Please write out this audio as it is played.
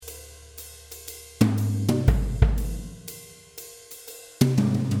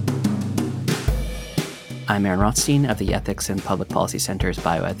I'm Aaron Rothstein of the Ethics and Public Policy Center's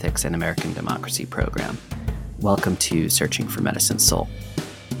Bioethics and American Democracy program. Welcome to Searching for Medicine's Soul.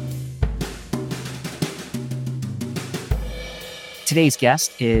 Today's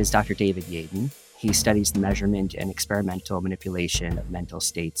guest is Dr. David Yaden. He studies the measurement and experimental manipulation of mental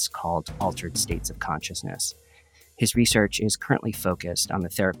states called altered states of consciousness. His research is currently focused on the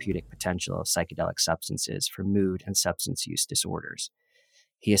therapeutic potential of psychedelic substances for mood and substance use disorders.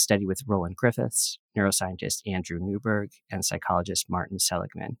 He has studied with Roland Griffiths, neuroscientist Andrew Newberg, and psychologist Martin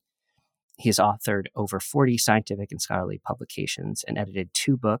Seligman. He has authored over 40 scientific and scholarly publications and edited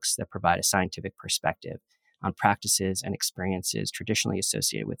 2 books that provide a scientific perspective on practices and experiences traditionally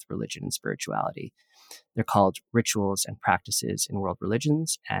associated with religion and spirituality. They're called Rituals and Practices in World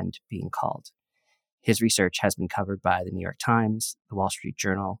Religions and Being Called. His research has been covered by the New York Times, the Wall Street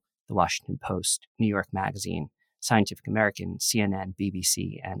Journal, the Washington Post, New York Magazine, Scientific American, CNN,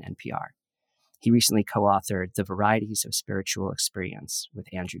 BBC, and NPR. He recently co-authored The Varieties of Spiritual Experience with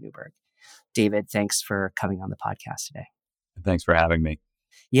Andrew Newberg. David, thanks for coming on the podcast today. Thanks for having me.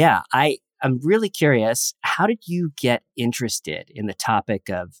 Yeah, I'm really curious, how did you get interested in the topic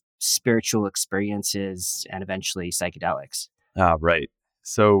of spiritual experiences and eventually psychedelics? Right.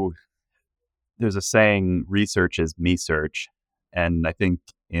 So there's a saying, research is me search. And I think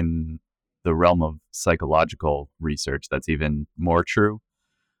in the realm of psychological research, that's even more true.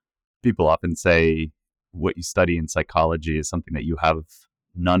 People often say what you study in psychology is something that you have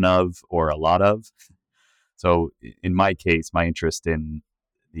none of or a lot of. So in my case, my interest in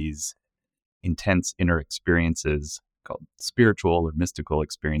these intense inner experiences called spiritual or mystical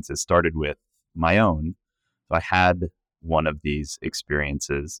experiences started with my own. So I had one of these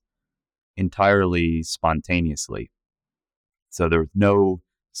experiences entirely spontaneously. So there was no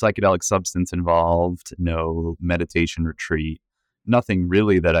psychedelic substance involved, no meditation retreat, nothing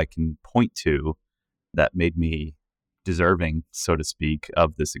really that I can point to that made me deserving, so to speak,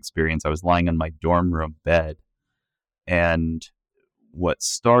 of this experience. I was lying on my dorm room bed, and what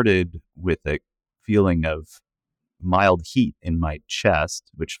started with a feeling of mild heat in my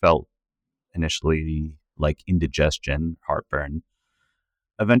chest, which felt initially like indigestion, heartburn,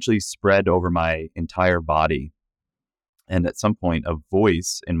 eventually spread over my entire body. And at some point, a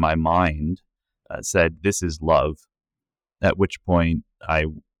voice in my mind said, "This is love," at which point I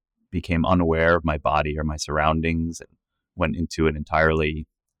became unaware of my body or my surroundings and went into an entirely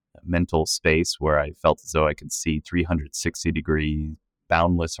mental space where I felt as though I could see 360-degree,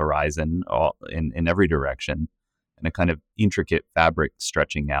 boundless horizon in every direction, and a kind of intricate fabric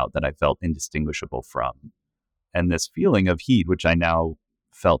stretching out that I felt indistinguishable from. And this feeling of heat, which I now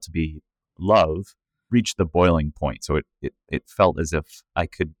felt to be love, reached the boiling point. So it felt as if I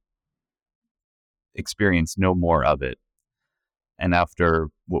could experience no more of it. And after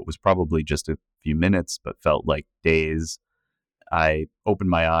what was probably just a few minutes, but felt like days, I opened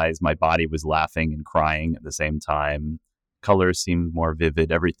my eyes. My body was laughing and crying at the same time. Colors seemed more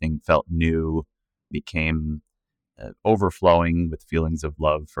vivid. Everything felt new, became overflowing with feelings of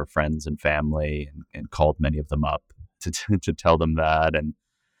love for friends and family, and called many of them up to tell them that, and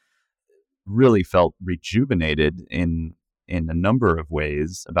really felt rejuvenated in a number of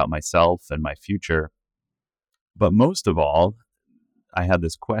ways about myself and my future. But most of all, I had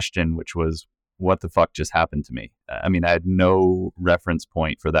this question, which was, what the fuck just happened to me? I mean, I had no reference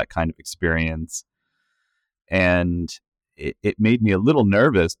point for that kind of experience. And it made me a little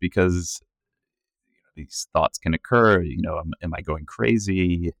nervous because these thoughts can occur. Am I going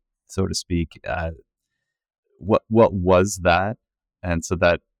crazy, so to speak? What was that? And so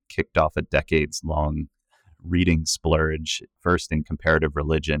that kicked off a decades-long reading splurge, first in comparative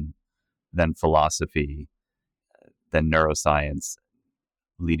religion, then philosophy, then neuroscience,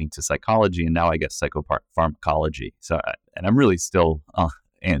 leading to psychology, and now I guess psychopharmacology. So, and I'm really still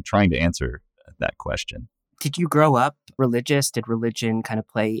trying to answer that question. Did you grow up religious? Did religion kind of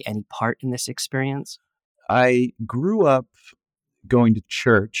play any part in this experience? I grew up going to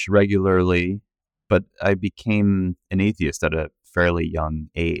church regularly, but I became an atheist at a fairly young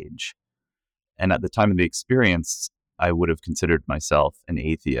age. And at the time of the experience, I would have considered myself an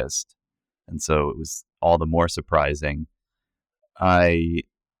atheist. And so it was all the more surprising. I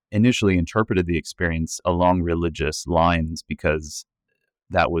initially interpreted the experience along religious lines because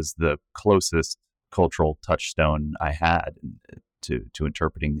that was the closest cultural touchstone I had to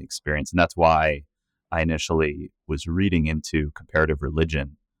interpreting the experience. And that's why I initially was reading into comparative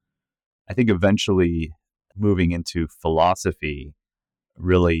religion. I think eventually moving into philosophy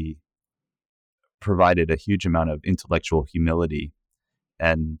really provided a huge amount of intellectual humility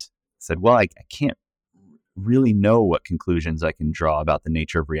and said, well, I can't really know what conclusions I can draw about the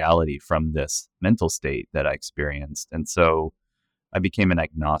nature of reality from this mental state that I experienced. And so I became an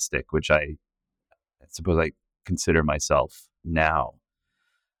agnostic, which I suppose I consider myself now.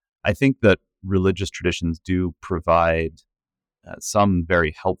 I think that religious traditions do provide some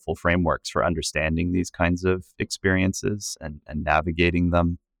very helpful frameworks for understanding these kinds of experiences and navigating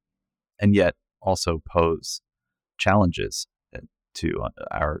them, and yet also pose challenges to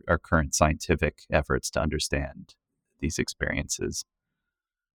our current scientific efforts to understand these experiences.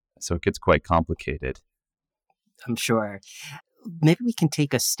 So it gets quite complicated. I'm sure. Maybe we can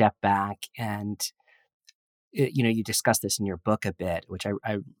take a step back and you discuss this in your book a bit, which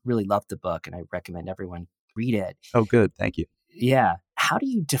I really love the book and I recommend everyone read it. Oh, good. Thank you. Yeah. How do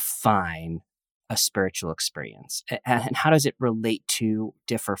you define a spiritual experience? And how does it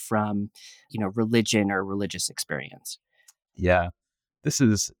differ from, religion or religious experience? Yeah, this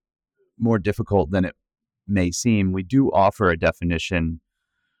is more difficult than it may seem. We do offer a definition,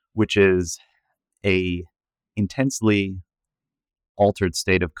 which is a intensely altered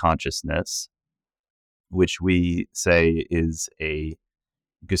state of consciousness, which we say is a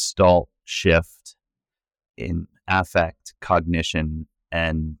gestalt shift in affect, cognition,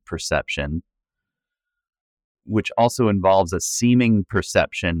 and perception, which also involves a seeming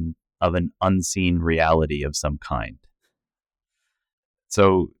perception of an unseen reality of some kind.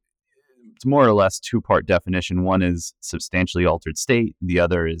 So it's more or less two-part definition. One is substantially altered state. The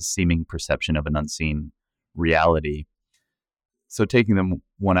other is seeming perception of an unseen reality. So taking them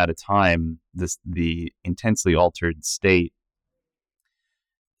one at a time, the intensely altered state,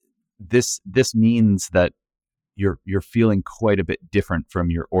 this means that you're feeling quite a bit different from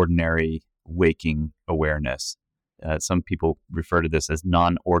your ordinary waking awareness. Some people refer to this as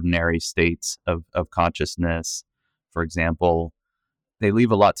non-ordinary states of consciousness. For example, they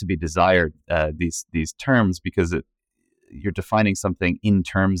leave a lot to be desired, these terms, because you're defining something in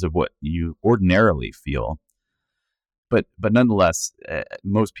terms of what you ordinarily feel. But nonetheless,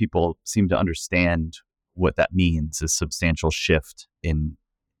 most people seem to understand what that means, a substantial shift in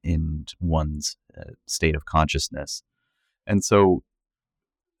one's state of consciousness. And so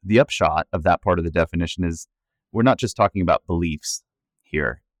the upshot of that part of the definition is we're not just talking about beliefs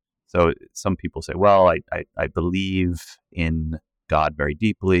here. So some people say, well, I believe in God very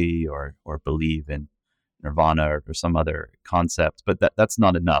deeply, or believe in nirvana or some other concept, but that's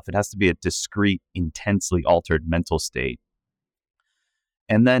not enough. It has to be a discrete, intensely altered mental state.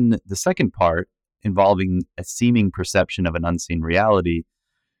 And then the second part, involving a seeming perception of an unseen reality,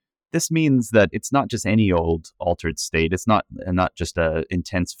 this means that it's not just any old altered state. It's not just a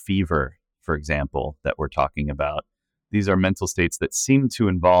intense fever, for example, that we're talking about. These are mental states that seem to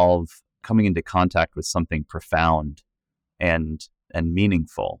involve coming into contact with something profound and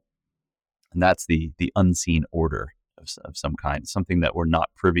meaningful. And that's the unseen order of some kind, something that we're not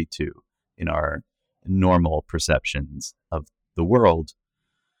privy to in our normal perceptions of the world.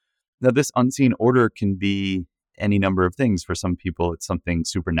 Now, this unseen order can be any number of things. For some people, it's something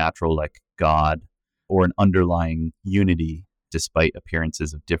supernatural like God, or an underlying unity despite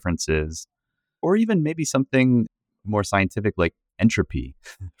appearances of differences, or even maybe something more scientific like entropy,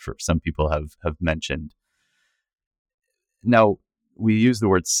 for some people have mentioned. Now, we use the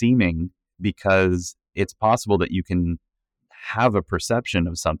word seeming because it's possible that you can have a perception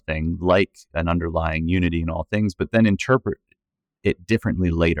of something like an underlying unity in all things, but then interpret it differently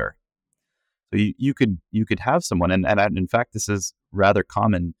later. So you could have someone, and in fact, this is rather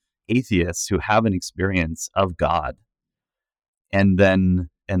common, atheists who have an experience of God, and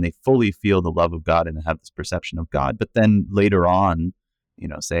they fully feel the love of God and have this perception of God, but then later on,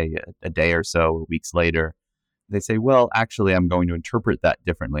 say a day or so or weeks later, they say, well, actually, I'm going to interpret that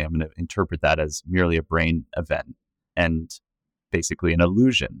differently. I'm going to interpret that as merely a brain event and basically an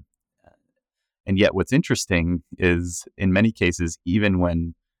illusion. And yet what's interesting is, in many cases, even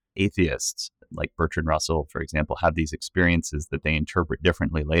when atheists like Bertrand Russell, for example, have these experiences that they interpret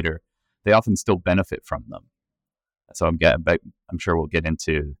differently later, they often still benefit from them. So I'm sure we'll get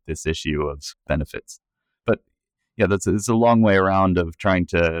into this issue of benefits. But yeah, it's a long way around of trying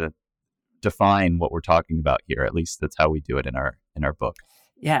to define what we're talking about here. At least that's how we do it in our book.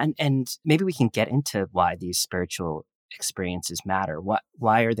 Yeah, and maybe we can get into why these spiritual experiences matter.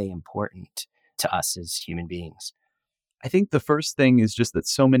 Why are they important to us as human beings? I think the first thing is just that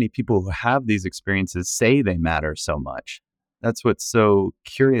so many people who have these experiences say they matter so much. That's what's so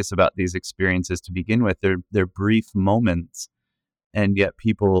curious about these experiences to begin with. They're brief moments, and yet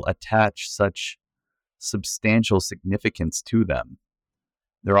people attach such substantial significance to them.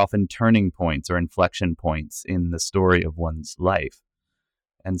 They're often turning points or inflection points in the story of one's life.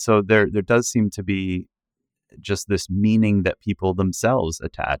 And so there does seem to be just this meaning that people themselves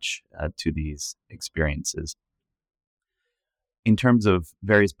attach to these experiences. In terms of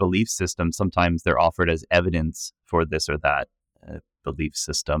various belief systems, sometimes they're offered as evidence for this or that belief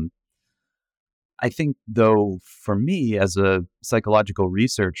system. I think, though, for me as a psychological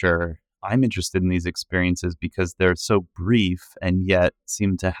researcher, I'm interested in these experiences because they're so brief and yet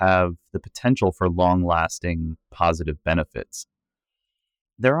seem to have the potential for long-lasting positive benefits.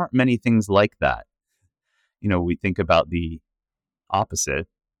 There aren't many things like that. We think about the opposite,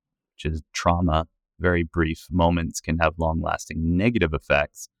 which is trauma. Very brief moments can have long-lasting negative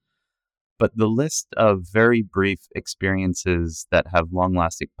effects. But the list of very brief experiences that have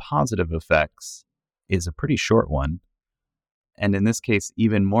long-lasting positive effects is a pretty short one. And in this case,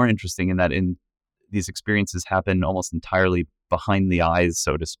 even more interesting in that these experiences happen almost entirely behind the eyes,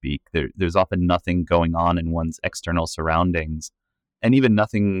 so to speak. There's often nothing going on in one's external surroundings, and even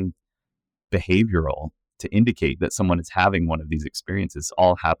nothing behavioral to indicate that someone is having one of these experiences,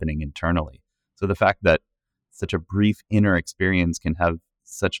 all happening internally. So the fact that such a brief inner experience can have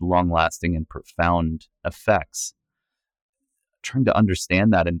such long-lasting and profound effects, trying to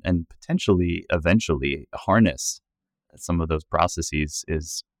understand that and potentially eventually harness some of those processes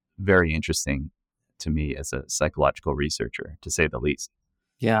is very interesting to me as a psychological researcher, to say the least.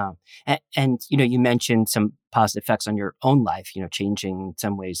 Yeah. And you mentioned some positive effects on your own life, changing in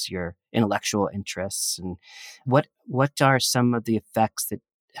some ways your intellectual interests. And what are some of the effects that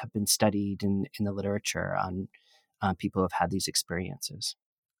have been studied in the literature on people who have had these experiences?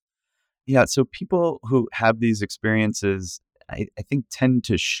 Yeah, so people who have these experiences, I think, tend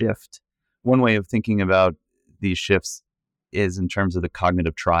to shift. One way of thinking about these shifts is in terms of the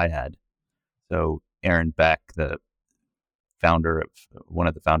cognitive triad. So Aaron Beck, one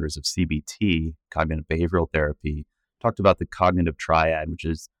of the founders of CBT, cognitive behavioral therapy, talked about the cognitive triad, which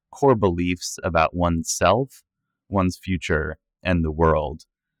is core beliefs about oneself, one's future, and the world.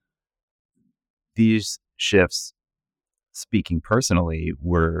 These shifts, speaking personally,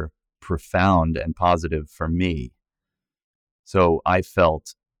 were profound and positive for me. So I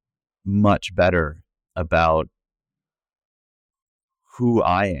felt much better about who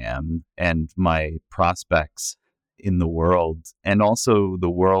I am and my prospects in the world, and also the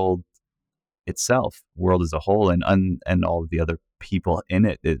world itself, world as a whole, and all of the other people in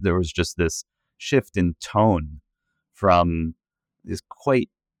it. There was just this shift in tone from this quite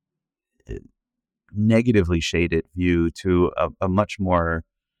negatively shaded view to a much more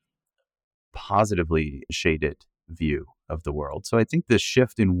positively shaded view of the world. So I think the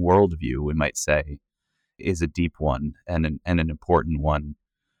shift in worldview, we might say, is a deep one and an important one.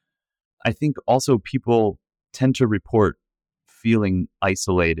 I think also people tend to report feeling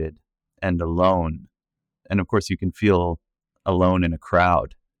isolated and alone. And of course, you can feel alone in a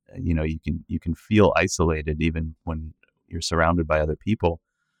crowd. You can feel isolated even when you're surrounded by other people.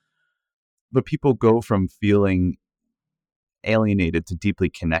 But people go from feeling alienated to deeply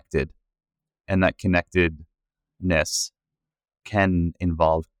connected. And that connectedness can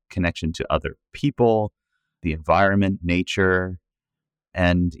involve connection to other people, the environment, nature,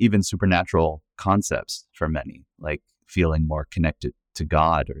 and even supernatural concepts for many, like feeling more connected to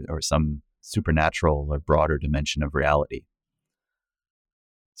God or some supernatural or broader dimension of reality.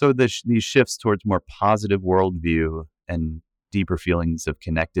 So these shifts towards more positive worldview and deeper feelings of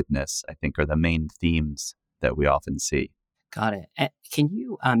connectedness, I think, are the main themes that we often see. Got it. Can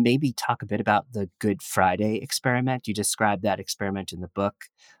you maybe talk a bit about the Good Friday experiment? You described that experiment in the book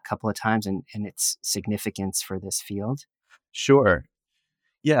a couple of times and its significance for this field. Sure.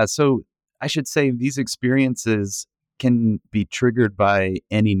 Yeah. So I should say these experiences can be triggered by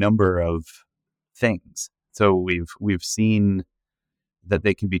any number of things. So we've seen that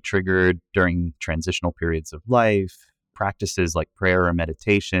they can be triggered during transitional periods of life, practices like prayer or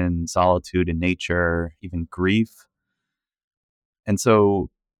meditation, solitude in nature, even grief. And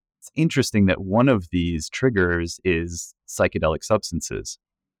so it's interesting that one of these triggers is psychedelic substances.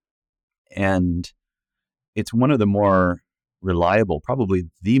 And it's one of the more reliable, probably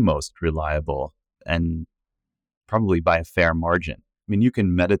the most reliable, and probably by a fair margin. I mean, you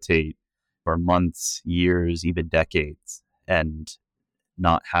can meditate for months, years, even decades, and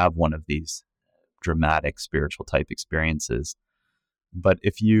not have one of these dramatic spiritual type experiences. But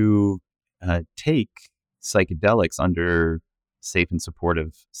if you take psychedelics under safe and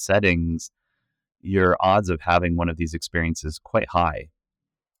supportive settings, your odds of having one of these experiences quite high.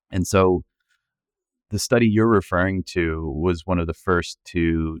 And so the study you're referring to was one of the first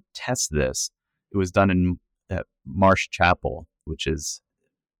to test this. It was done in Marsh Chapel, which is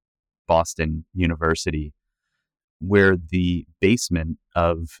Boston University, where the basement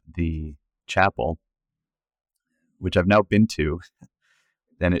of the chapel which I've now been to,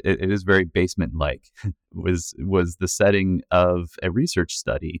 and it is very basement-like, was the setting of a research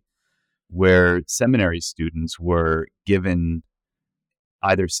study where seminary students were given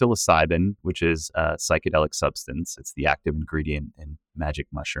either psilocybin, which is a psychedelic substance. It's the active ingredient in magic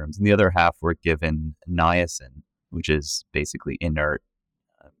mushrooms. And the other half were given niacin, which is basically inert,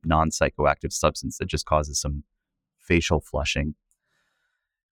 non-psychoactive substance that just causes some facial flushing.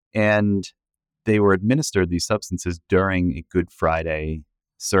 And they were administered these substances during a Good Friday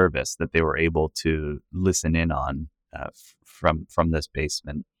service that they were able to listen in on from this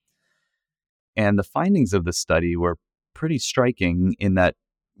basement. And the findings of the study were pretty striking in that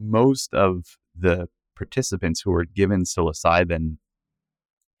most of the participants who were given psilocybin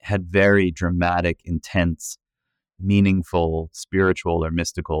had very dramatic, intense, meaningful, spiritual or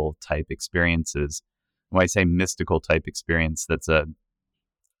mystical type experiences. When I say mystical type experience, that's a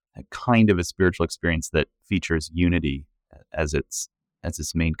kind of a spiritual experience that features unity as its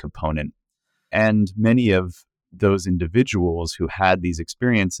main component. And many of those individuals who had these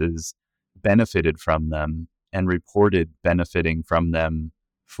experiences benefited from them and reported benefiting from them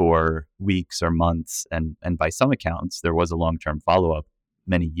for weeks or months. And by some accounts, there was a long-term follow-up,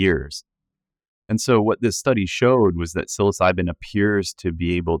 many years. And so what this study showed was that psilocybin appears to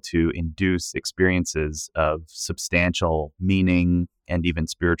be able to induce experiences of substantial meaning and even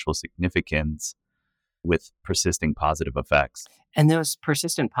spiritual significance with persisting positive effects. And those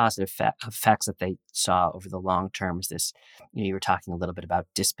persistent positive effects that they saw over the long term is this, you were talking a little bit about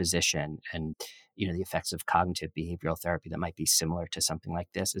disposition and, the effects of cognitive behavioral therapy that might be similar to something like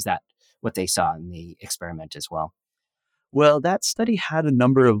this. Is that what they saw in the experiment as well? Well, that study had a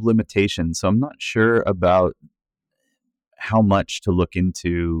number of limitations, so I'm not sure about how much to look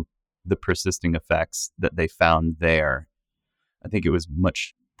into the persisting effects that they found there. I think it was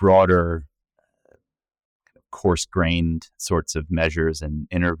much broader, coarse-grained sorts of measures and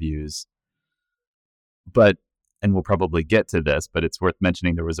interviews. And we'll probably get to this, but it's worth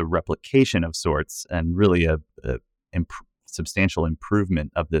mentioning there was a replication of sorts and really a substantial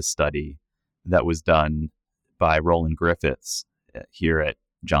improvement of this study that was done by Roland Griffiths here at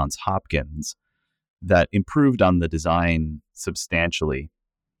Johns Hopkins that improved on the design substantially.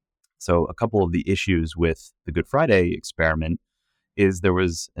 So a couple of the issues with the Good Friday experiment is there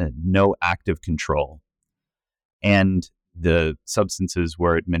was no active control, and the substances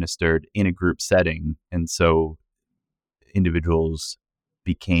were administered in a group setting, and so individuals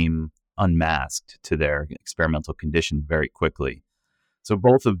became unmasked to their experimental condition very quickly. So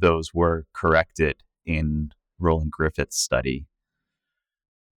both of those were corrected in Roland Griffiths' study.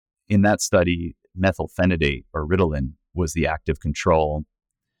 In that study, methylphenidate or Ritalin was the active control.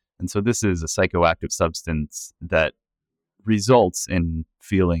 And so this is a psychoactive substance that results in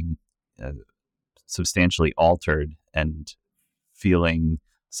feeling substantially altered and feeling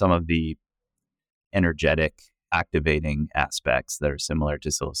some of the energetic, activating aspects that are similar to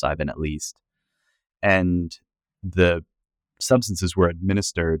psilocybin, at least. And the substances were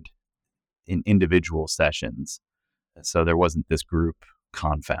administered in individual sessions, so there wasn't this group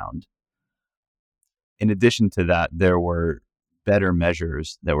confound. In addition to that, there were better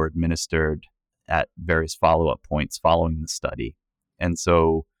measures that were administered at various follow-up points following the study. And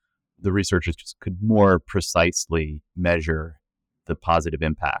so the researchers could more precisely measure the positive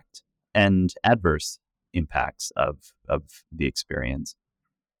impact and adverse impacts of the experience.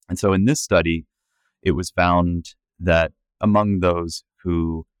 And so in this study, it was found that among those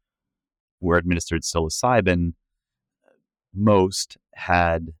who were administered psilocybin, most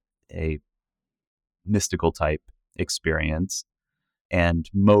had a mystical type experience, and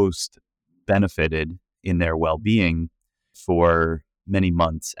most benefited in their well-being for many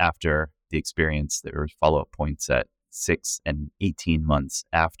months after the experience. There were follow-up points at 6 and 18 months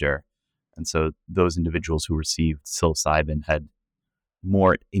after. And so those individuals who received psilocybin had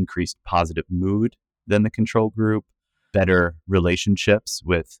more increased positive mood than the control group, better relationships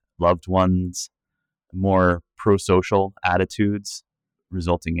with loved ones, more pro-social attitudes,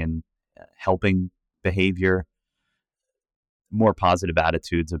 resulting in helping behavior, more positive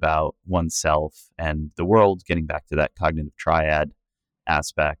attitudes about oneself and the world, getting back to that cognitive triad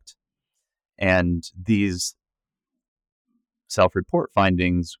aspect. And these self-report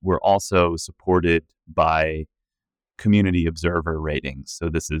findings were also supported by community observer ratings. So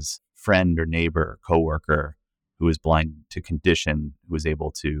this is friend or neighbor, coworker who is blind to condition, who is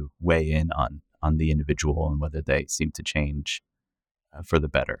able to weigh in on the individual and whether they seem to change for the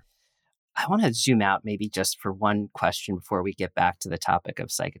better. I want to zoom out maybe just for one question before we get back to the topic of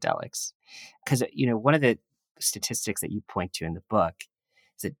psychedelics. Because, one of the statistics that you point to in the book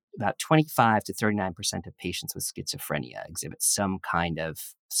that about 25 to 39% of patients with schizophrenia exhibit some kind of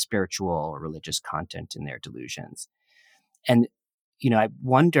spiritual or religious content in their delusions. And, I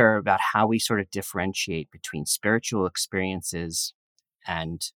wonder about how we sort of differentiate between spiritual experiences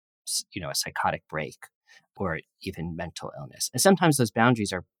and, a psychotic break or even mental illness. And sometimes those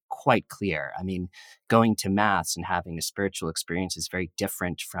boundaries are quite clear. I mean, going to mass and having a spiritual experience is very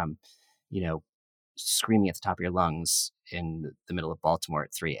different from, screaming at the top of your lungs in the middle of Baltimore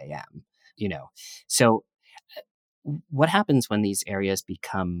at 3 a.m., So what happens when these areas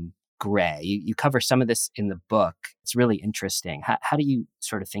become gray? You cover some of this in the book. It's really interesting. How do you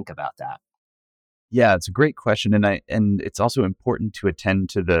sort of think about that? Yeah, it's a great question, and it's also important to attend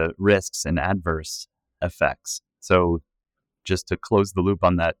to the risks and adverse effects. So, just to close the loop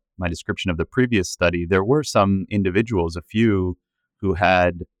on that, my description of the previous study, there were some individuals, a few, who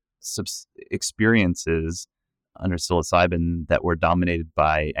had experiences under psilocybin that were dominated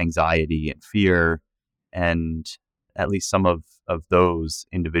by anxiety and fear, and at least some of those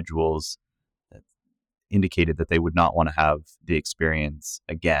individuals indicated that they would not want to have the experience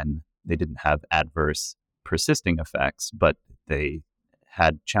again. They didn't have adverse persisting effects, but they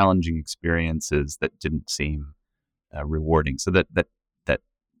had challenging experiences that didn't seem rewarding. So that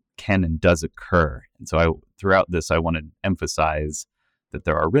can and does occur. And so throughout this, I want to emphasize that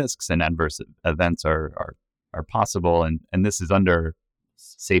there are risks and adverse events are possible, and this is under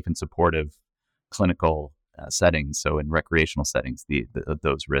safe and supportive clinical settings. So in recreational settings,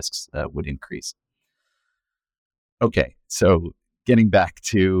 those risks would increase. Okay, so getting back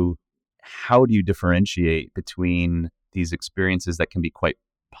to how do you differentiate between these experiences that can be quite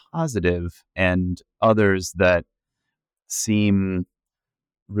positive and others that seem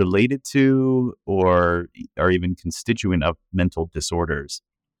related to or are even constituent of mental disorders?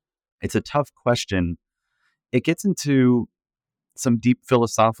 It's a tough question. It gets into some deep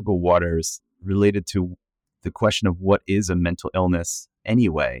philosophical waters related to the question of what is a mental illness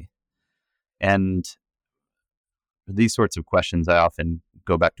anyway. And for these sorts of questions, I often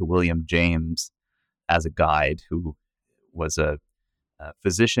go back to William James as a guide, who was a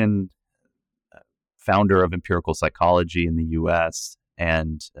physician, founder of empirical psychology in the US,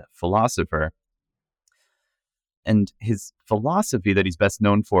 and a philosopher. And his philosophy that he's best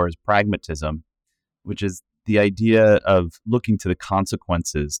known for is pragmatism, which is the idea of looking to the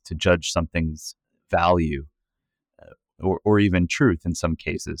consequences to judge something's value or even truth in some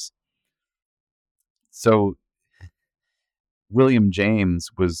cases. So William James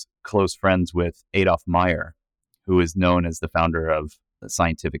was close friends with Adolf Meyer, who is known as the founder of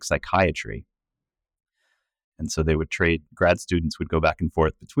scientific psychiatry. And so they would trade, grad students would go back and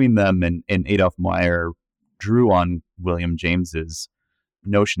forth between them, and Adolf Meyer drew on William James's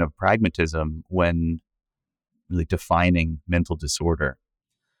notion of pragmatism when really defining mental disorder.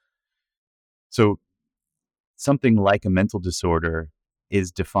 So something like a mental disorder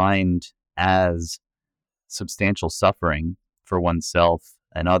is defined as substantial suffering for oneself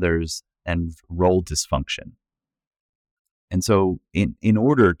and others and role dysfunction. And so in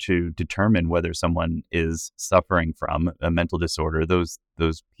order to determine whether someone is suffering from a mental disorder, those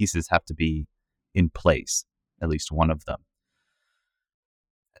pieces have to be in place, at least one of them.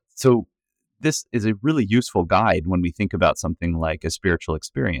 So this is a really useful guide when we think about something like a spiritual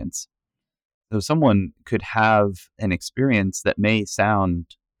experience. So someone could have an experience that may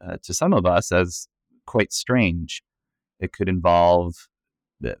sound to some of us as quite strange. It could involve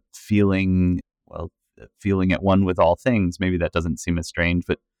the feeling at one with all things. Maybe that doesn't seem as strange,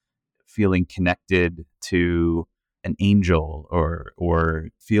 but feeling connected to an angel or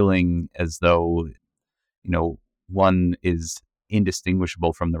feeling as though, one is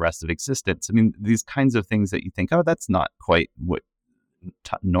indistinguishable from the rest of existence. I mean, these kinds of things that you think, oh, that's not quite what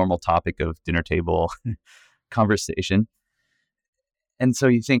normal topic of dinner table conversation. And so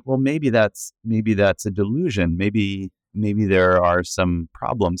you think, well, maybe that's a delusion. Maybe there are some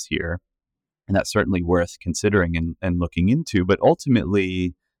problems here. And that's certainly worth considering and looking into. But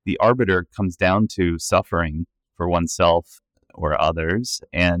ultimately, the arbiter comes down to suffering for oneself or others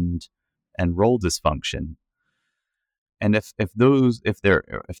and role dysfunction. And if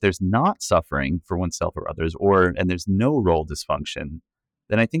there's not suffering for oneself or others, and there's no role dysfunction,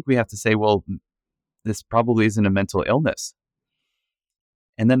 then I think we have to say, well, this probably isn't a mental illness.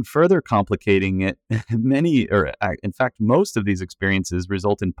 And then further complicating it, in fact, most of these experiences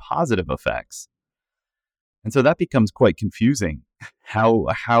result in positive effects. And so that becomes quite confusing. How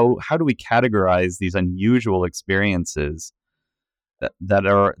do we categorize these unusual experiences that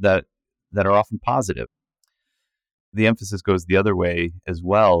are often positive? The emphasis goes the other way as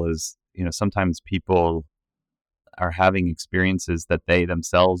well, as sometimes people are having experiences that they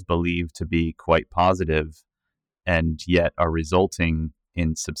themselves believe to be quite positive and yet are resulting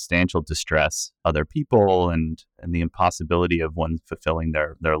in substantial distress other people and the impossibility of one fulfilling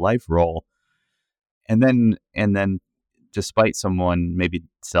their life role. And then despite someone maybe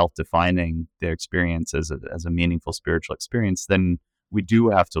self-defining their experience as a meaningful spiritual experience, then we do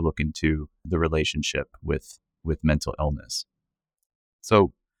have to look into the relationship with mental illness.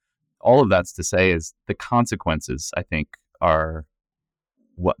 So all of that's to say is the consequences, I think, are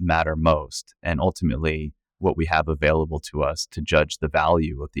what matter most, and ultimately what we have available to us to judge the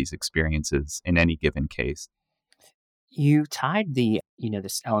value of these experiences in any given case. You tied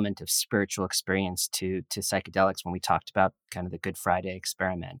this element of spiritual experience to psychedelics when we talked about kind of the Good Friday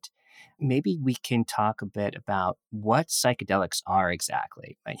experiment. Maybe we can talk a bit about what psychedelics are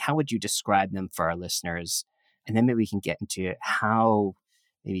exactly. Like, how would you describe them for our listeners? And then maybe we can get into how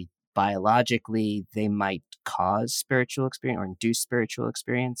maybe biologically they might cause spiritual experience or induce spiritual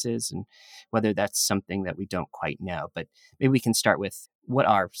experiences, and whether that's something that we don't quite know. But maybe we can start with, what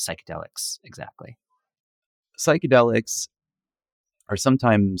are psychedelics exactly? Psychedelics are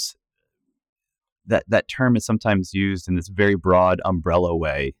sometimes, that term is sometimes used in this very broad umbrella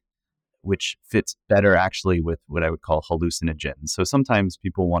way, which fits better actually with what I would call hallucinogens. So sometimes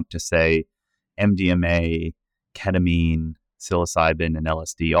people want to say MDMA, ketamine, psilocybin, and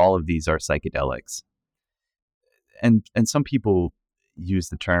LSD, all of these are psychedelics. And some people use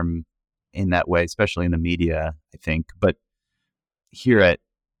the term in that way, especially in the media, I think. But here at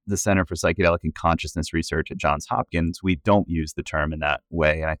the Center for Psychedelic and Consciousness Research at Johns Hopkins, we don't use the term in that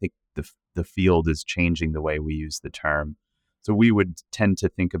way. And I think the field is changing the way we use the term. So we would tend to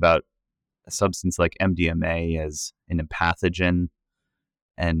think about a substance like MDMA as an empathogen,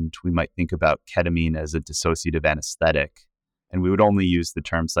 and we might think about ketamine as a dissociative anesthetic. And we would only use the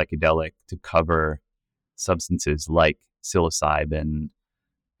term psychedelic to cover substances like psilocybin,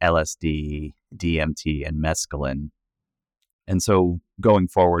 LSD, DMT, and mescaline. And so going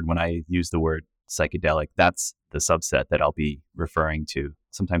forward, when I use the word psychedelic, that's the subset that I'll be referring to.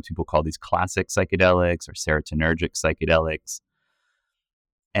 Sometimes people call these classic psychedelics or serotonergic psychedelics.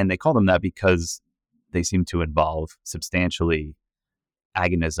 And they call them that because they seem to involve substantially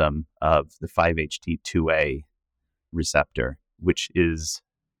agonism of the 5-HT2A receptor, which is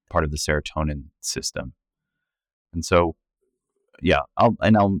part of the serotonin system. And so, yeah, I'll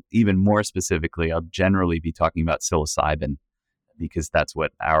even more specifically, I'll generally be talking about psilocybin, because that's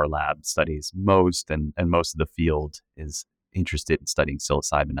what our lab studies most, and most of the field is interested in studying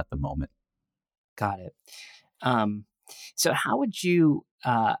psilocybin at the moment. Got it. So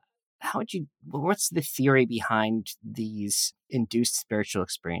what's the theory behind these induced spiritual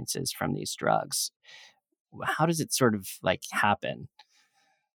experiences from these drugs? How does it sort of like happen?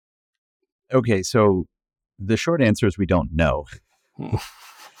 Okay, so the short answer is we don't know.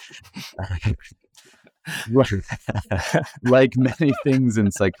 Like many things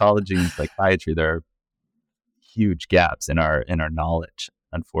in psychology and psychiatry, there are huge gaps in our knowledge,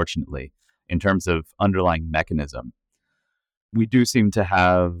 unfortunately, in terms of underlying mechanism. We do seem to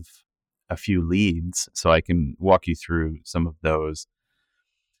have a few leads, so I can walk you through some of those.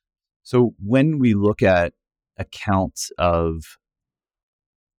 So when we look at accounts of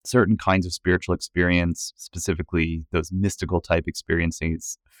certain kinds of spiritual experience, specifically those mystical type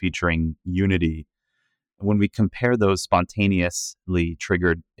experiences featuring unity, when we compare those spontaneously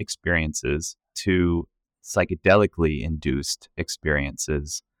triggered experiences to psychedelically induced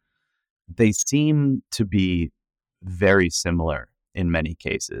experiences, they seem to be very similar in many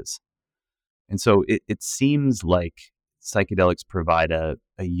cases. And so it seems like psychedelics provide a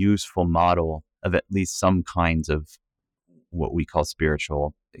useful model of at least some kinds of what we call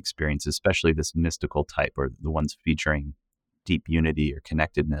spiritual experiences, especially this mystical type, or the ones featuring deep unity or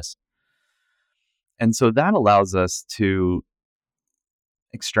connectedness. And so that allows us to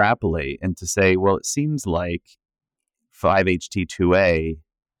extrapolate and to say, well, it seems like 5-HT2A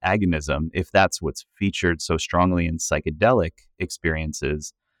agonism, if that's what's featured so strongly in psychedelic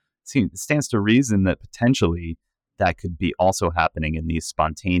experiences, it stands to reason that potentially that could be also happening in these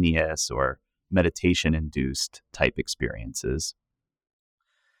spontaneous or meditation-induced type experiences.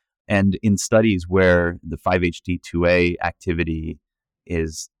 And in studies where the 5-HT2A activity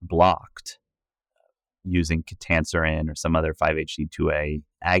is blocked using ketanserin or some other 5-HT2A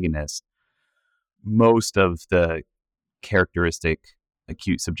agonist, most of the characteristic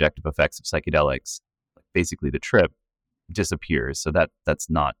acute subjective effects of psychedelics, basically the trip, disappears. So that's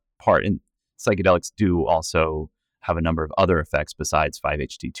not part. And psychedelics do also have a number of other effects besides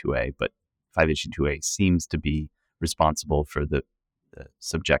 5-HT2A, but 5-HT2A seems to be responsible for the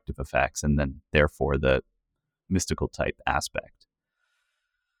subjective effects, and then therefore the mystical type aspect.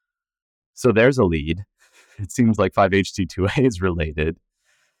 So there's a lead. It seems like 5-HT2A is related.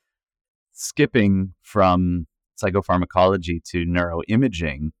 Skipping from psychopharmacology to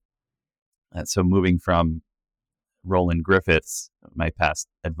neuroimaging, so moving from Roland Griffiths, my past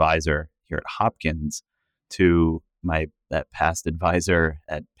advisor here at Hopkins, to my past advisor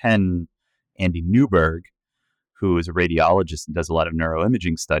at Penn, Andy Newberg, who is a radiologist and does a lot of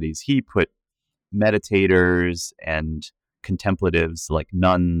neuroimaging studies. He put meditators and contemplatives like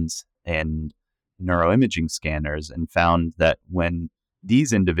nuns and neuroimaging scanners and found that when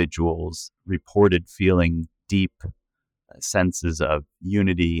these individuals reported feeling deep senses of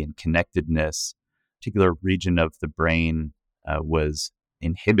unity and connectedness, a particular region of the brain was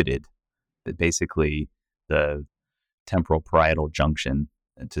inhibited, that basically the temporal parietal junction,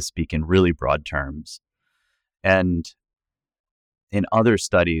 to speak in really broad terms. And in other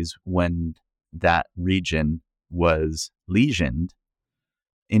studies, when that region was lesioned,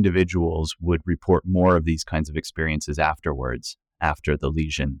 individuals would report more of these kinds of experiences afterwards, after the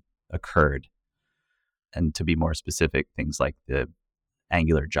lesion occurred. And to be more specific, things like the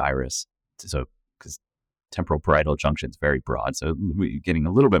angular gyrus. So, because temporal parietal junction is very broad, so we're getting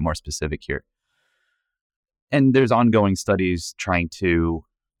a little bit more specific here. And there's ongoing studies trying to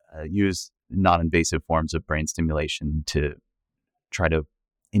use non-invasive forms of brain stimulation to try to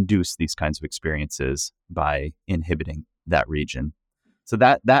induce these kinds of experiences by inhibiting that region. So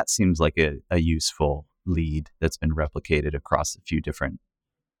that seems like a useful lead that's been replicated across a few different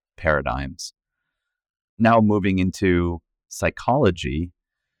paradigms. Now moving into psychology,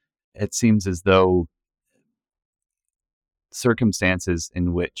 it seems as though circumstances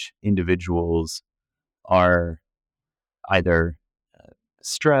in which individuals are either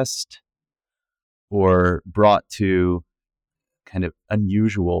stressed or brought to kind of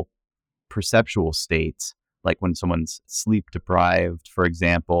unusual perceptual states, like when someone's sleep deprived, for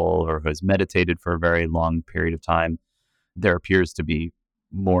example, or has meditated for a very long period of time, there appears to be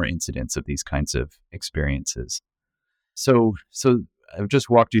more incidents of these kinds of experiences. So I've just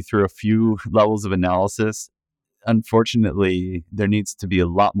walked you through a few levels of analysis. Unfortunately, there needs to be a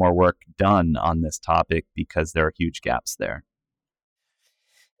lot more work done on this topic because there are huge gaps there.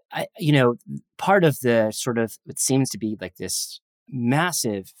 Part of the sort of, it seems to be like this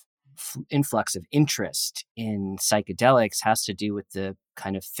massive influx of interest in psychedelics has to do with the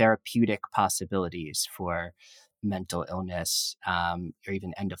kind of therapeutic possibilities for mental illness, or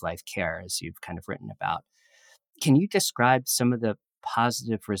even end-of-life care, as you've kind of written about. Can you describe some of the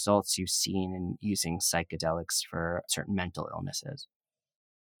positive results you've seen in using psychedelics for certain mental illnesses?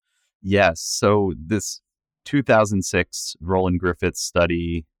 Yes. So this 2006 Roland Griffiths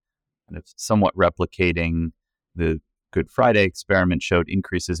study, kind of somewhat replicating the Good Friday experiment, showed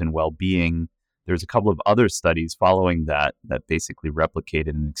increases in well-being. There's a couple of other studies following that basically replicated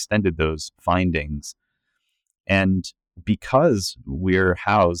and extended those findings. And because we're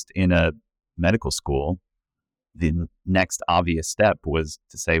housed in a medical school, the next obvious step was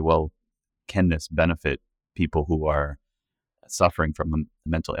to say, well, can this benefit people who are suffering from a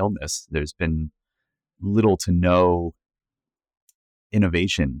mental illness? There's been little to no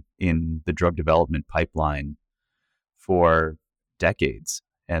innovation in the drug development pipeline for decades.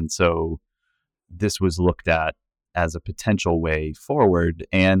 And so this was looked at as a potential way forward.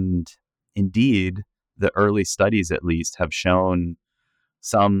 And indeed, the early studies at least have shown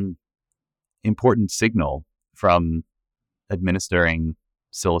some important signal from administering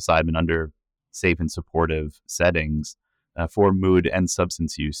psilocybin under safe and supportive settings for mood and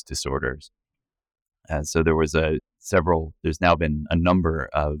substance use disorders. So there's now been a number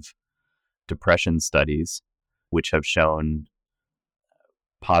of depression studies which have shown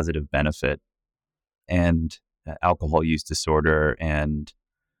positive benefit, and alcohol use disorder and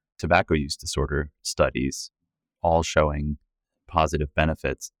tobacco use disorder studies all showing positive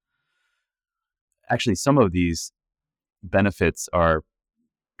benefits. Actually, some of these benefits are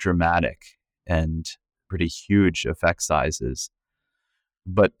dramatic and pretty huge effect sizes,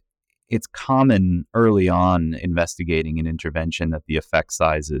 but it's common early on investigating an intervention that the effect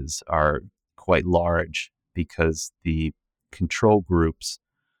sizes are quite large because the control groups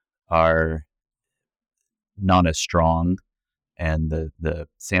are not as strong and the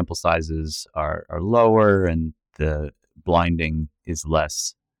sample sizes are lower and the blinding is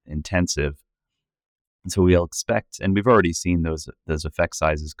less intensive. And so we'll expect, and we've already seen those effect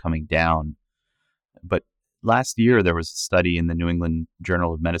sizes coming down. But last year, there was a study in the New England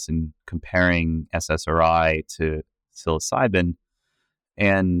Journal of Medicine comparing SSRI to psilocybin,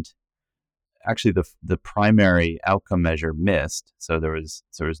 and actually the primary outcome measure missed, so there was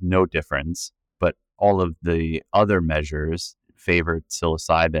no difference, but all of the other measures favored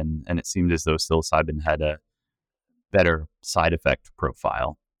psilocybin, and it seemed as though psilocybin had a better side effect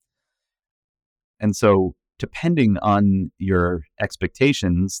profile. And so, depending on your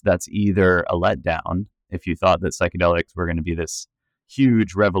expectations, that's either a letdown. If you thought that psychedelics were going to be this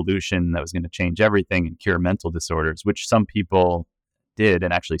huge revolution that was going to change everything and cure mental disorders, which some people did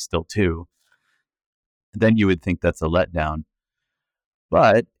and actually still do, then you would think that's a letdown.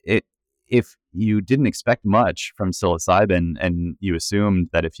 But if you didn't expect much from psilocybin and you assumed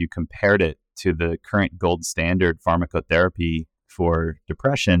that if you compared it to the current gold standard pharmacotherapy for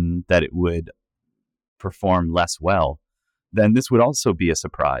depression, that it would perform less well, then this would also be a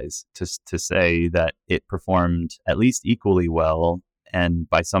surprise to say that it performed at least equally well and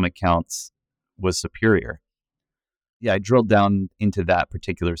by some accounts was superior. Yeah, I drilled down into that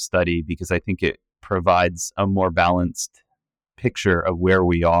particular study because I think it provides a more balanced picture of where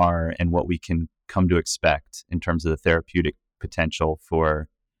we are and what we can come to expect in terms of the therapeutic potential for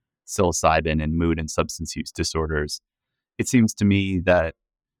psilocybin in mood and substance use disorders. It seems to me that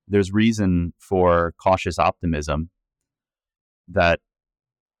there's reason for cautious optimism that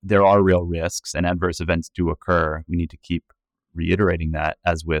there are real risks and adverse events do occur. We need to keep reiterating that,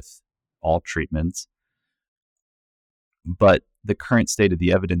 as with all treatments. But the current state of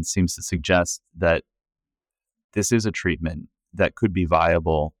the evidence seems to suggest that this is a treatment that could be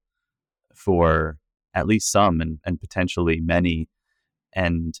viable for at least some and potentially many,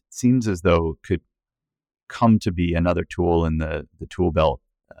 and seems as though could come to be another tool in the tool belt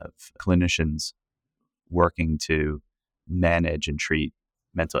of clinicians working to manage and treat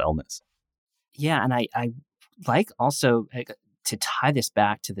mental illness. Yeah, and I like also to tie this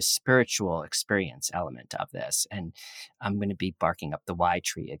back to the spiritual experience element of this, and I'm going to be barking up the why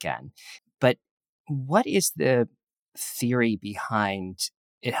tree again. But what is the theory behind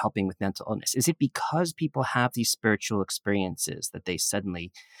it helping with mental illness? Is it because people have these spiritual experiences that they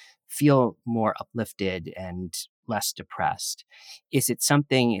suddenly feel more uplifted and less depressed? Is it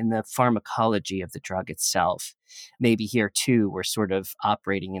something in the pharmacology of the drug itself? Maybe here too, we're sort of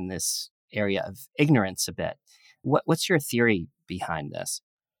operating in this area of ignorance a bit. What's your theory behind this?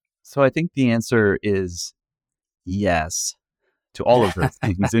 So I think the answer is yes to all of those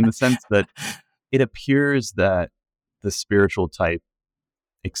things, in the sense that it appears that the spiritual type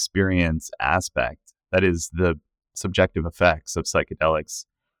experience aspect, that is the subjective effects of psychedelics,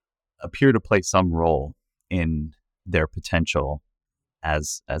 appear to play some role in their potential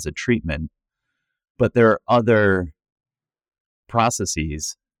as a treatment. But there are other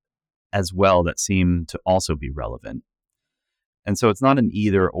processes as well that seem to also be relevant. And so it's not an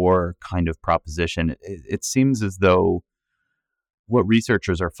either or kind of proposition. It seems as though what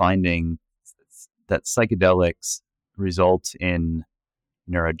researchers are finding is that psychedelics result in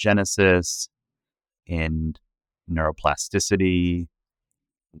neurogenesis, in neuroplasticity,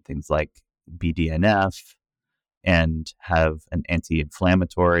 things like BDNF, and have an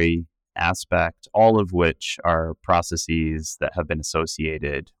anti-inflammatory aspect, all of which are processes that have been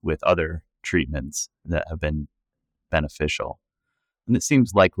associated with other treatments that have been beneficial. And it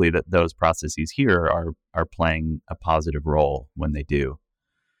seems likely that those processes here are playing a positive role when they do.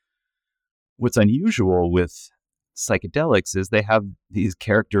 What's unusual with psychedelics is they have these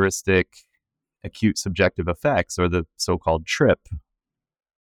characteristic acute subjective effects, or the so-called trip.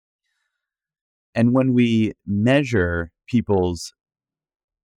 And when we measure people's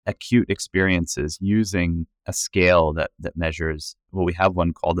acute experiences using a scale that measures, well, we have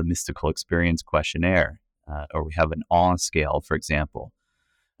one called the Mystical Experience Questionnaire, or we have an awe scale, for example,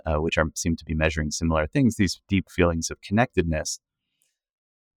 which seem to be measuring similar things, these deep feelings of connectedness.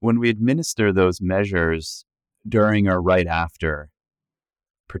 When we administer those measures during or right after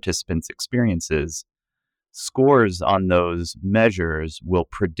participants' experiences, scores on those measures will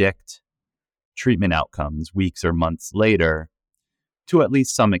predict treatment outcomes weeks or months later to at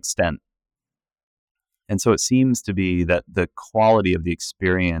least some extent. And so it seems to be that the quality of the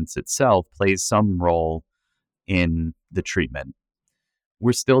experience itself plays some role in the treatment.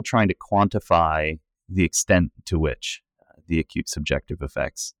 We're still trying to quantify the extent to which the acute subjective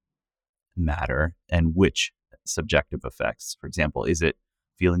effects matter and which subjective effects. For example, is it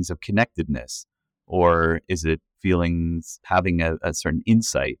feelings of connectedness, or is it feelings having a certain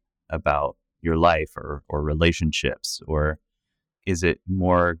insight about your life or relationships, or is it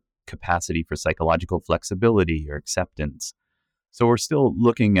more capacity for psychological flexibility or acceptance? So we're still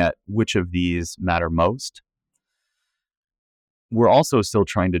looking at which of these matter most. We're also still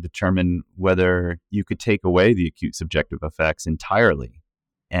trying to determine whether you could take away the acute subjective effects entirely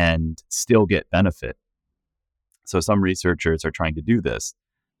and still get benefit. So some researchers are trying to do this.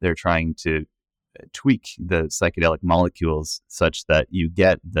 They're trying to tweak the psychedelic molecules such that you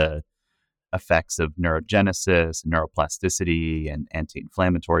get the effects of neurogenesis, neuroplasticity, and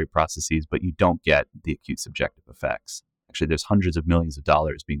anti-inflammatory processes, but you don't get the acute subjective effects. Actually, there's hundreds of millions of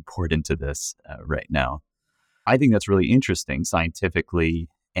dollars being poured into this right now. I think that's really interesting scientifically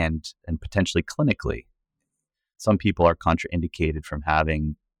and potentially clinically. Some people are contraindicated from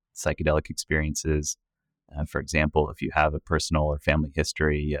having psychedelic experiences. For example, if you have a personal or family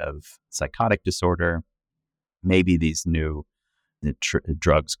history of psychotic disorder, maybe these new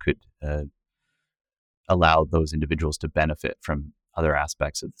drugs could allow those individuals to benefit from other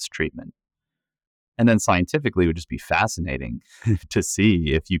aspects of this treatment. And then scientifically, it would just be fascinating to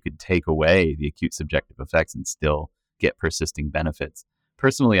see if you could take away the acute subjective effects and still get persisting benefits.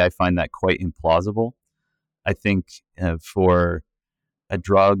 Personally, I find that quite implausible. I think for a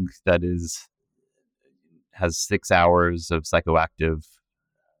drug that has 6 hours of psychoactive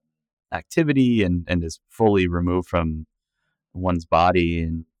activity and is fully removed from one's body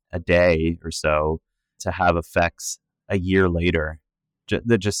in a day or so, to have effects a year later,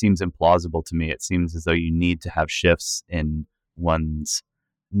 that just seems implausible to me. It seems as though you need to have shifts in one's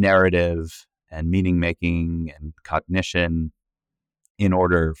narrative and meaning making and cognition in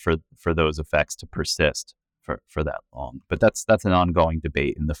order for those effects to persist for that long. But that's an ongoing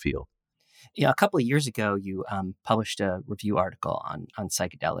debate in the field. Yeah, a couple of years ago, you published a review article on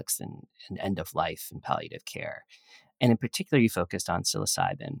psychedelics and end of life and palliative care. And in particular, you focused on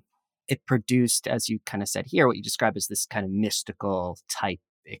psilocybin. It produced, as you kind of said here, what you describe as this kind of mystical type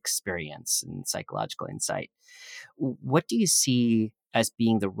experience and psychological insight. What do you see as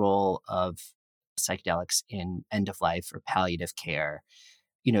being the role of psychedelics in end of life or palliative care?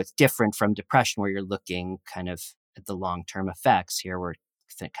 It's different from depression, where you're looking kind of at the long-term effects. Here we're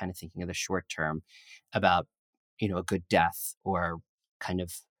kind of thinking of the short term about, a good death or kind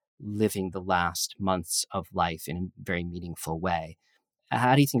of living the last months of life in a very meaningful way.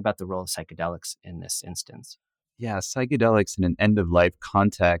 How do you think about the role of psychedelics in this instance? Yeah, psychedelics in an end-of-life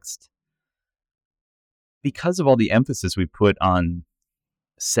context, because of all the emphasis we put on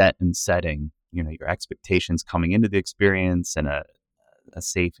set and setting, your expectations coming into the experience and a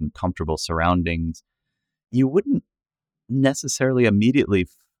safe and comfortable surroundings, you wouldn't necessarily immediately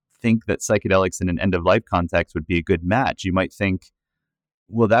think that psychedelics in an end-of-life context would be a good match. You might think,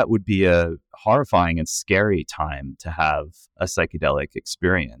 well, that would be a horrifying and scary time to have a psychedelic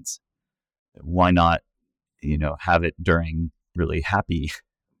experience. Why not, have it during really happy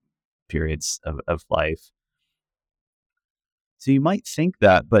periods of life? So you might think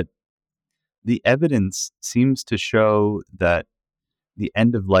that, but the evidence seems to show that the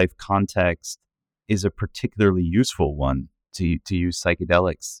end-of-life context is a particularly useful one to use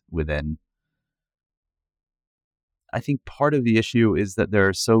psychedelics within. I think part of the issue is that there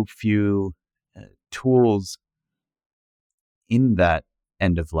are so few tools in that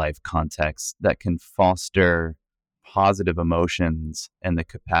end-of-life context that can foster positive emotions and the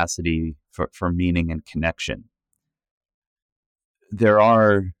capacity for meaning and connection. There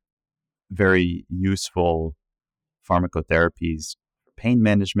are very useful pharmacotherapies for pain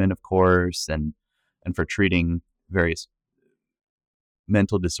management, of course, and for treating various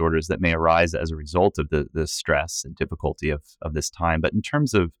mental disorders that may arise as a result of the stress and difficulty of this time. But in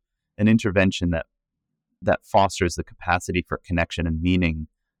terms of an intervention that fosters the capacity for connection and meaning,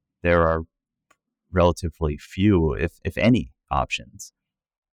 there are relatively few, if any, options.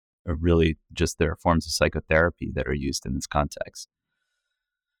 Or really, just there are forms of psychotherapy that are used in this context.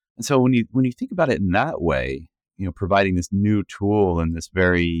 And so when you think about it in that way, providing this new tool in this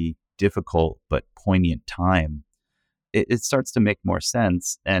very difficult but poignant time, it starts to make more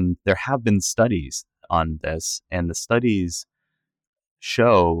sense. And there have been studies on this, and the studies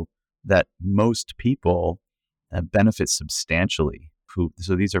show that most people benefit substantially.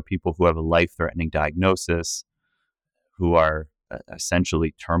 So these are people who have a life-threatening diagnosis, who are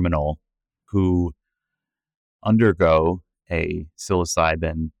essentially terminal, who undergo a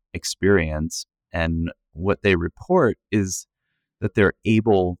psilocybin experience. And what they report is that they're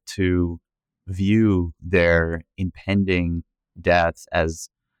able to view their impending death as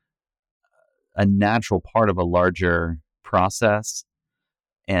a natural part of a larger process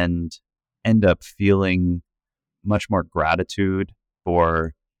and end up feeling much more gratitude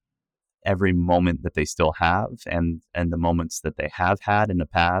for every moment that they still have and the moments that they have had in the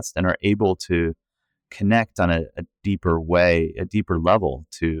past, and are able to connect on a deeper way, a deeper level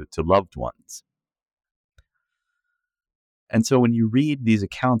to loved ones. And so when you read these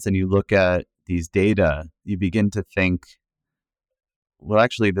accounts and you look at these data, you begin to think, well,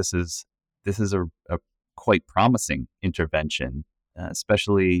 actually, this is a quite promising intervention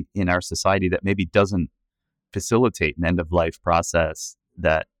especially in our society that maybe doesn't facilitate an end-of-life process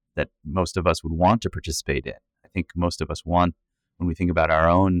that most of us would want to participate in. I think most of us want, when we think about our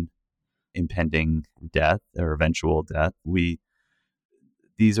own impending death or eventual death,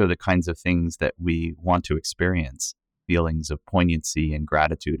 these are the kinds of things that we want to experience, feelings of poignancy and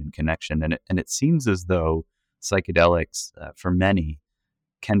gratitude and connection. And it seems as though psychedelics, for many,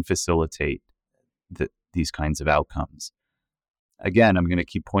 can facilitate these kinds of outcomes. Again, I'm going to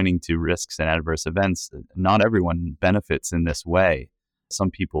keep pointing to risks and adverse events. Not everyone benefits in this way.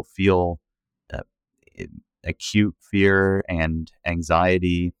 Some people feel acute fear and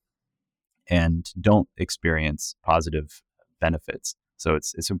anxiety and don't experience positive benefits. So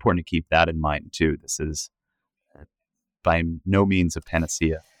it's important to keep that in mind too. This is by no means a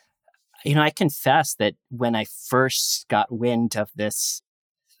panacea. I confess that when I first got wind of this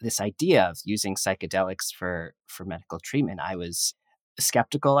idea of using psychedelics for medical treatment, I was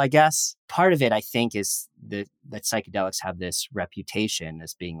skeptical, I guess. Part of it, I think, is that psychedelics have this reputation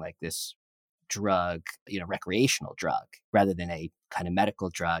as being like this drug, recreational drug, rather than a kind of medical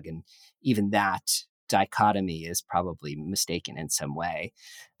drug. And even that dichotomy is probably mistaken in some way.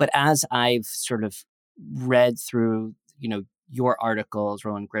 But as I've sort of read through, your articles,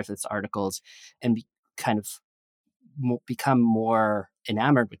 Roland Griffith's articles, and kind of become more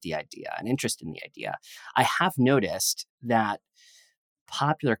enamored with the idea and interested in the idea, I have noticed that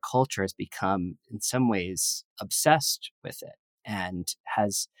popular culture has become, in some ways, obsessed with it and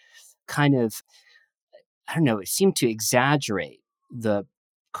has kind of, I don't know, it seemed to exaggerate the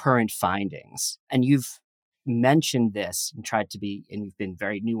current findings. And you've mentioned this and and you've been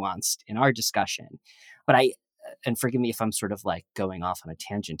very nuanced in our discussion. But and forgive me if I'm sort of like going off on a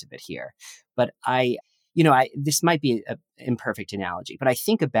tangent a bit here, but this might be an imperfect analogy, but I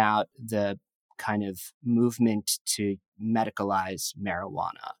think about the kind of movement to medicalize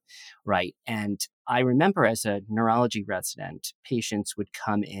marijuana, right? And I remember as a neurology resident, patients would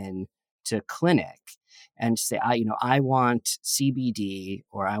come in to clinic and say, I want CBD,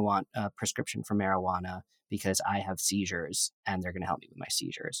 or I want a prescription for marijuana because I have seizures and they're going to help me with my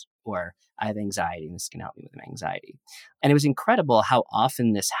seizures, or I have anxiety and this is going to help me with my anxiety. And it was incredible how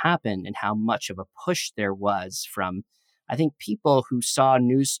often this happened and how much of a push there was from, I think, people who saw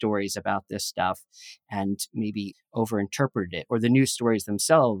news stories about this stuff and maybe overinterpreted it, or the news stories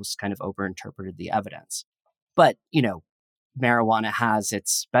themselves kind of overinterpreted the evidence. But, marijuana has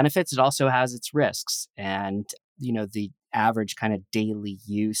its benefits. It also has its risks. And, the average kind of daily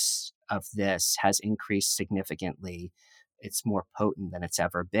use of this has increased significantly. It's more potent than it's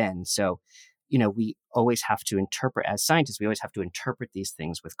ever been. So, we always have to interpret, as scientists, we always have to interpret these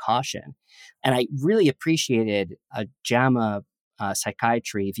things with caution. And I really appreciated a JAMA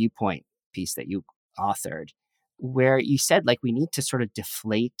psychiatry viewpoint piece that you authored, where you said, we need to sort of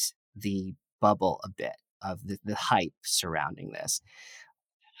deflate the bubble a bit of the hype surrounding this.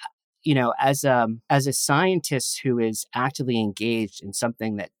 As a scientist who is actively engaged in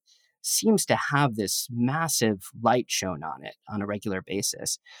something that seems to have this massive light shown on it on a regular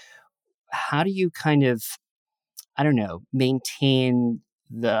basis, how do you kind of, I don't know, maintain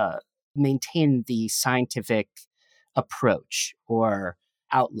the scientific approach or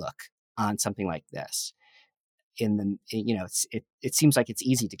outlook on something like this? It seems like it's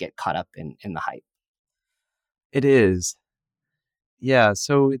easy to get caught up in the hype. It is. Yeah,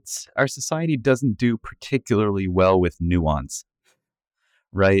 so our society doesn't do particularly well with nuance,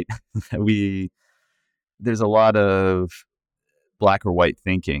 right? There's a lot of black or white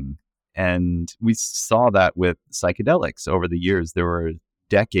thinking, and we saw that with psychedelics over the years. There were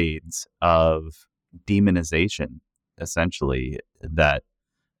decades of demonization, essentially,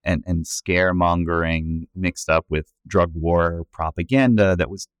 and scaremongering mixed up with drug war propaganda that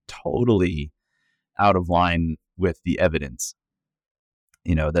was totally out of line with the evidence.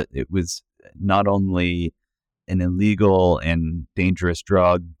 That it was not only an illegal and dangerous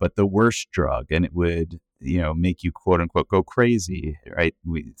drug, but the worst drug, and it would, make you quote unquote go crazy, right?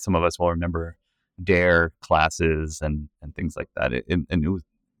 Some of us will remember DARE classes and things like that. And it was,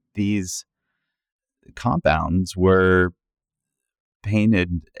 these compounds were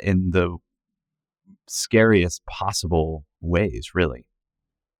painted in the scariest possible ways, really.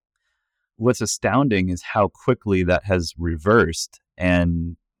 What's astounding is how quickly that has reversed,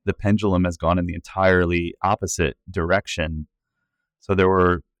 and the pendulum has gone in the entirely opposite direction. So there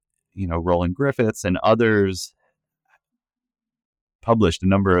were, Roland Griffiths and others published a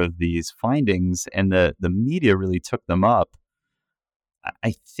number of these findings, and the media really took them up.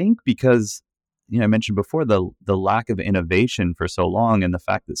 I think because, I mentioned before the lack of innovation for so long, and the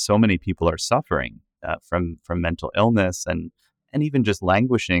fact that so many people are suffering from mental illness and and even just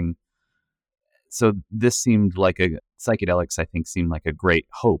languishing. So this seemed like psychedelics, I think, seemed like a great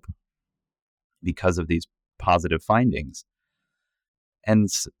hope because of these positive findings. And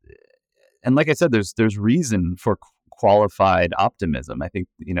like I said, there's reason for qualified optimism. I think,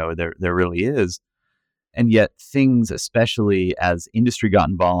 there really is. And yet things, especially as industry got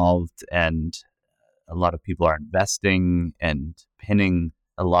involved and a lot of people are investing and pinning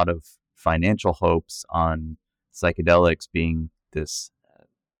a lot of financial hopes on psychedelics being this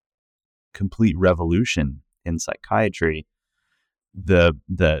complete revolution in psychiatry, the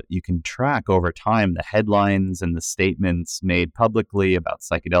you can track over time the headlines and the statements made publicly about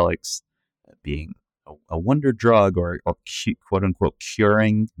psychedelics being a wonder drug or quote unquote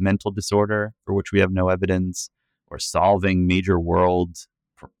curing mental disorder for which we have no evidence, or solving major world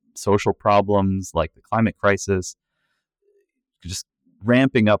social problems like the climate crisis, just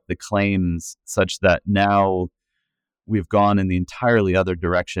ramping up the claims such that now we've gone in the entirely other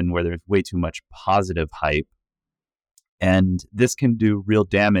direction where there's way too much positive hype. And this can do real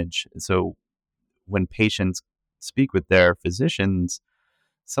damage. So when patients speak with their physicians,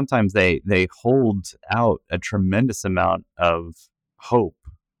 sometimes they hold out a tremendous amount of hope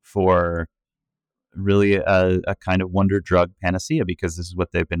for really a kind of wonder drug panacea, because this is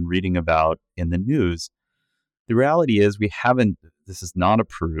what they've been reading about in the news. The reality is this is not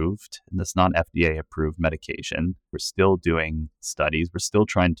approved, and this is not FDA approved medication. We're still doing studies. We're still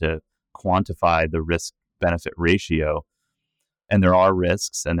trying to quantify the risk benefit ratio. And there are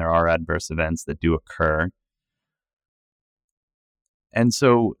risks and there are adverse events that do occur. And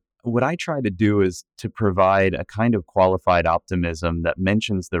so what I try to do is to provide a kind of qualified optimism that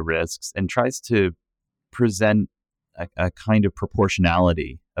mentions the risks and tries to present a kind of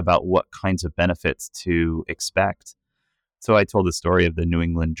proportionality about what kinds of benefits to expect. So I told the story of the New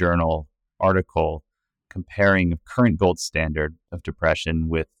England Journal article comparing current gold standard of depression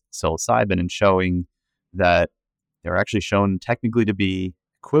with psilocybin and showing that they're actually shown technically to be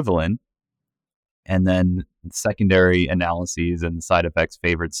equivalent. And then secondary analyses and the side effects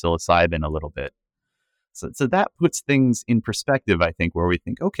favored psilocybin a little bit. So that puts things in perspective, I think, where we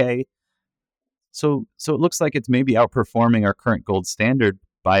think, okay, so it looks like it's maybe outperforming our current gold standard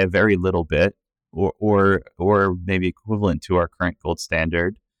by a very little bit, or maybe equivalent to our current gold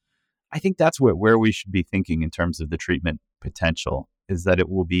standard. I think that's where we should be thinking in terms of the treatment potential, is that it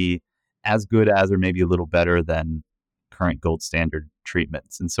will be as good as or maybe a little better than current gold standard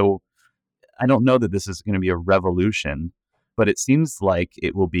treatments. And so I don't know that this is going to be a revolution, but it seems like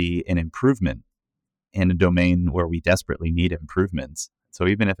it will be an improvement in a domain where we desperately need improvements. So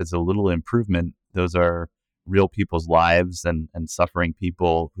even if it's a little improvement, those are real people's lives and suffering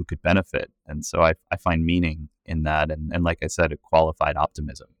people who could benefit. And so I find meaning in that. And like I said, a qualified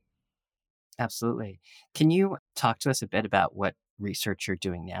optimism. Absolutely. Can you talk to us a bit about what research you're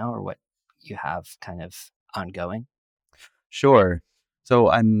doing now, or what you have kind of ongoing? Sure. So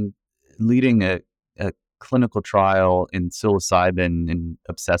I'm leading a clinical trial in psilocybin in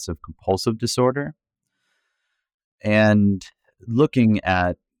obsessive compulsive disorder, and looking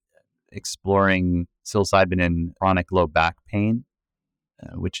at exploring psilocybin in chronic low back pain,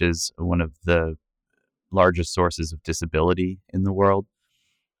 which is one of the largest sources of disability in the world.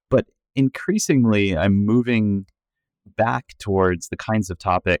 But increasingly, I'm moving back towards the kinds of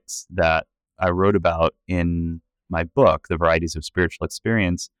topics that I wrote about in my book, The Varieties of Spiritual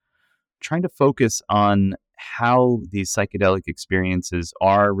Experience, trying to focus on how these psychedelic experiences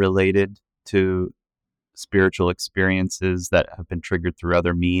are related to spiritual experiences that have been triggered through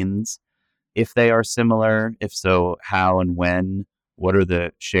other means. If they are similar, if so, how and when, what are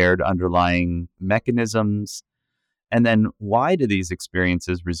the shared underlying mechanisms? And then why do these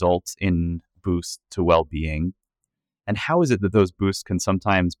experiences result in boosts to well-being? And how is it that those boosts can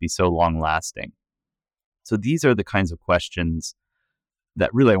sometimes be so long-lasting? So these are the kinds of questions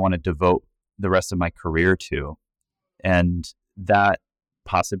that really I want to devote the rest of my career to. And that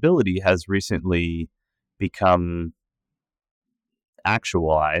possibility has recently become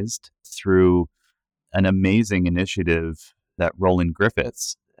actualized through an amazing initiative that Roland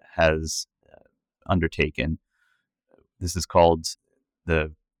Griffiths has undertaken. This is called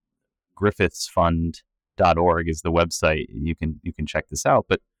the griffithsfund.org is the website. You can check this out.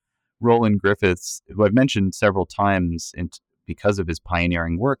 But Roland Griffiths, who I've mentioned several times because of his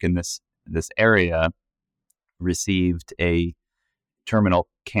pioneering work in this area, received a terminal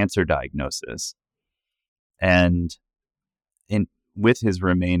cancer diagnosis. And with his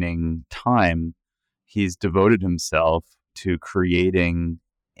remaining time, he's devoted himself to creating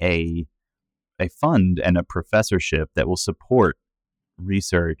a fund and a professorship that will support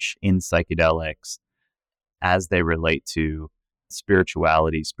research in psychedelics as they relate to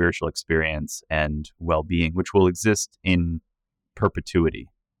spirituality, spiritual experience, and well-being, which will exist in perpetuity.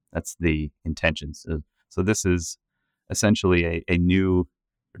 That's the intention. So this is essentially a new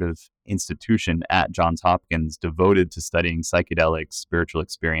sort of institution at Johns Hopkins devoted to studying psychedelics, spiritual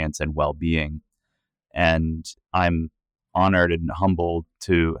experience, and well-being. And I'm honored and humbled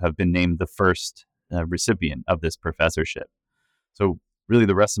to have been named the first recipient of this professorship. So really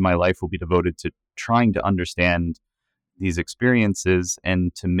the rest of my life will be devoted to trying to understand these experiences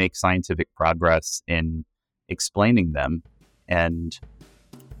and to make scientific progress in explaining them and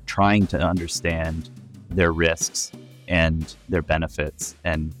trying to understand their risks and their benefits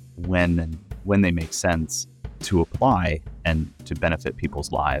and when they make sense to apply and to benefit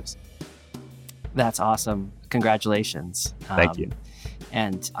people's lives. That's awesome. Congratulations. Thank you.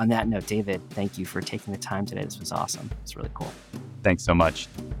 And on that note, David, thank you for taking the time today. This was awesome. It's really cool. Thanks so much.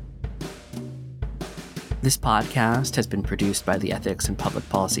 This podcast has been produced by the Ethics and Public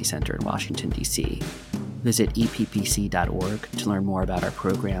Policy Center in Washington, D.C. Visit eppc.org to learn more about our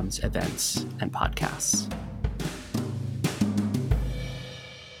programs, events, and podcasts.